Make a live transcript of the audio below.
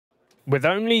With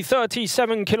only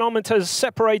 37 kilometres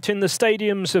separating the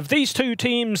stadiums of these two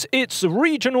teams, it's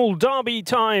regional derby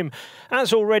time.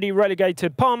 As already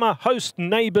relegated Parma host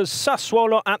neighbours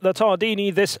Sassuolo at the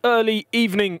Tardini this early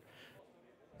evening.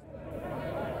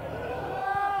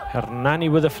 Hernani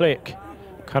with a flick,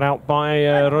 cut out by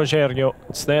Rogerio.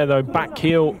 It's there though, back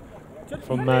heel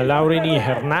from Laurini.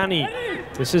 Hernani,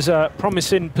 this is a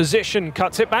promising position,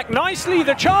 cuts it back nicely.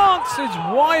 The chance is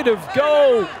wide of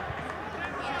goal.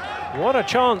 What a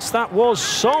chance that was.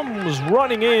 Som was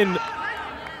running in,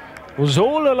 was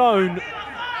all alone,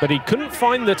 but he couldn't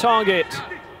find the target.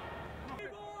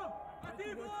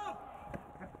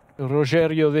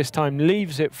 Rogerio this time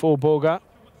leaves it for Boga,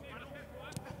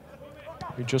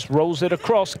 who just rolls it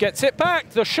across, gets it back.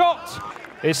 The shot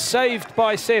is saved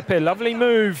by Sepe. Lovely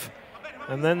move.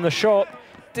 And then the shot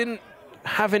didn't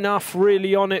have enough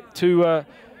really on it to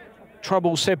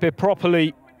trouble Sepe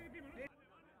properly.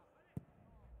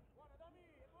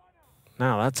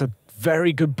 Now that's a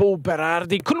very good ball,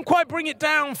 Berardi. Couldn't quite bring it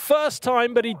down first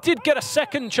time, but he did get a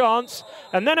second chance.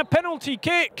 And then a penalty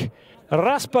kick.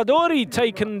 Raspadori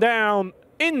taken down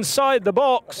inside the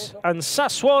box, and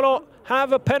Sassuolo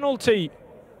have a penalty.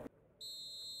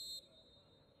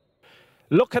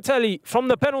 Locatelli from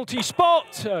the penalty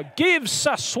spot gives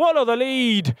Sassuolo the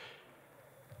lead.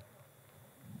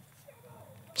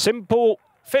 Simple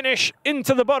finish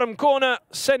into the bottom corner,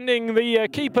 sending the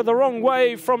keeper the wrong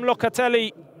way from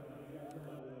Locatelli.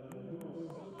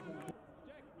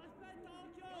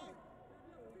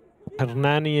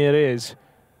 Hernani it is.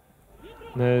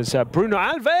 There's Bruno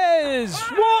Alves.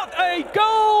 What a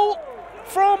goal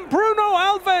from Bruno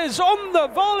Alves on the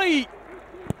volley.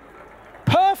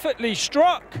 Perfectly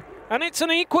struck, and it's an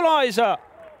equaliser.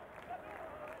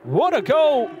 What a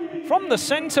goal from the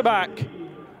centre-back.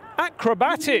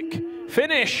 Acrobatic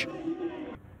finish.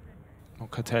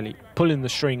 Locatelli pulling the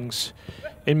strings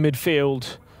in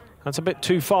midfield. That's a bit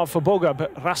too far for Boga,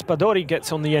 but Raspadori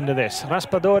gets on the end of this.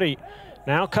 Raspadori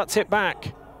now cuts it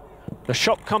back. The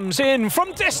shot comes in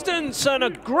from distance, and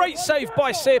a great save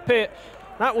by Sepe.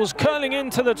 That was curling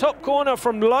into the top corner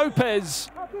from Lopez.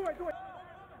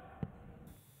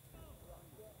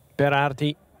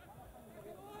 Berardi.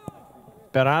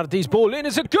 Berardi's ball in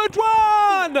is a good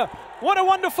one! What a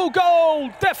wonderful goal!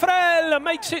 Defrel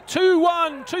makes it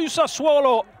 2-1 to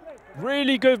Sassuolo.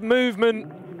 Really good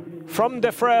movement from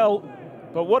Defrel,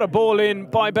 but what a ball in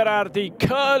by Berardi,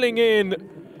 curling in.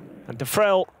 And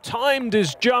Defrel timed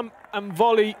his jump and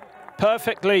volley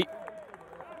perfectly.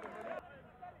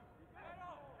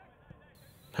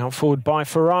 Now forward by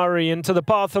Ferrari into the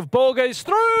path of Boga, is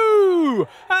through!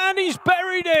 And he's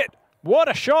buried it! What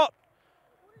a shot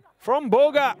from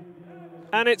Boga.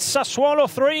 And it's Sassuolo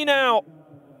 3 now.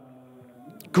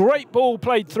 Great ball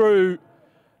played through,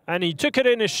 and he took it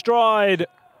in his stride,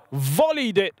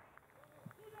 volleyed it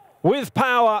with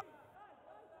power.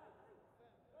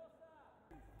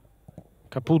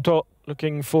 Caputo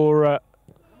looking for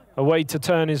a way to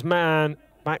turn his man.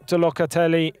 Back to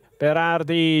Locatelli.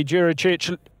 Berardi,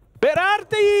 Juricic.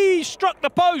 Berardi struck the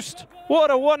post.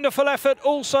 What a wonderful effort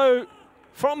also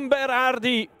from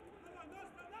Berardi.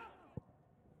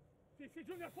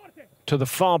 To the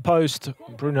far post,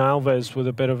 Bruno Alves with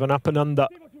a bit of an up and under.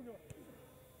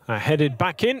 Headed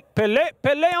back in,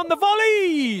 Pelé on the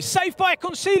volley! Saved by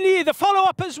Consigli, the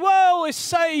follow-up as well is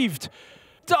saved.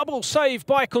 Double save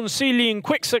by Consigli in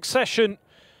quick succession.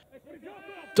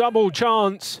 Double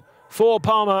chance for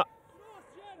Parma.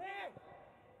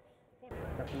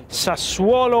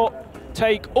 Sassuolo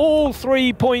take all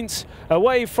 3 points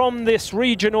away from this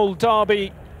regional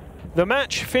derby. The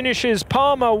match finishes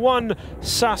Parma 1,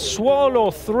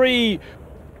 Sassuolo 3